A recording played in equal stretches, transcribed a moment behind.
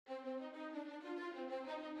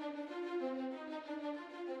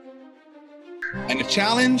And the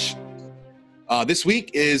challenge this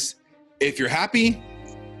week is, if you're happy,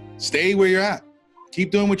 stay where you're at.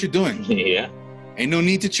 Keep doing what you're doing. Yeah. Ain't no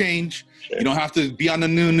need to change. Sure. You don't have to be on the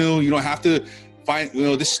new. You don't have to find,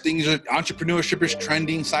 this thing is, entrepreneurship is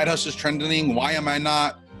trending, side hustle is trending. Why am I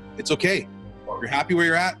not? It's okay. If you're happy where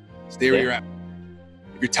you're at, stay where you're at.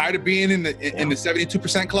 If you're tired of being in the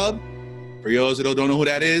 72% club, for those that don't know who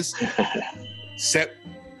that is,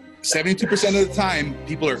 72% of the time,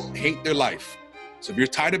 people hate their life. So if you're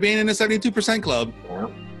tired of being in the 72% club,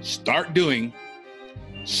 start doing,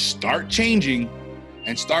 start changing,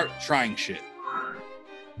 and start trying shit.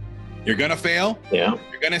 You're gonna fail. Yeah.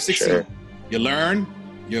 You're gonna succeed. Sure. You learn.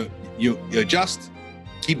 You adjust.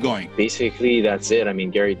 Keep going. Basically, that's it. I mean,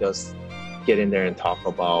 Gary does get in there and talk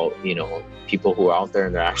about, people who are out there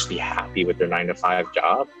and they're actually happy with their 9-to-5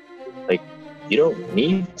 job. Like, you don't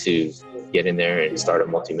need to get in there and start a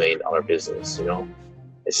multi-million-dollar business.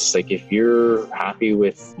 It's just like, if you're happy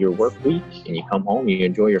with your work week and you come home, you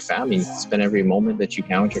enjoy your family, you spend every moment that you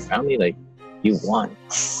can with your family, like, you won.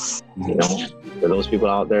 For those people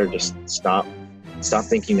out there, just stop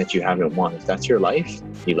thinking that you haven't won. If that's your life,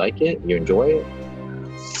 you like it, you enjoy it,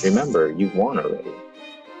 remember, you've won already.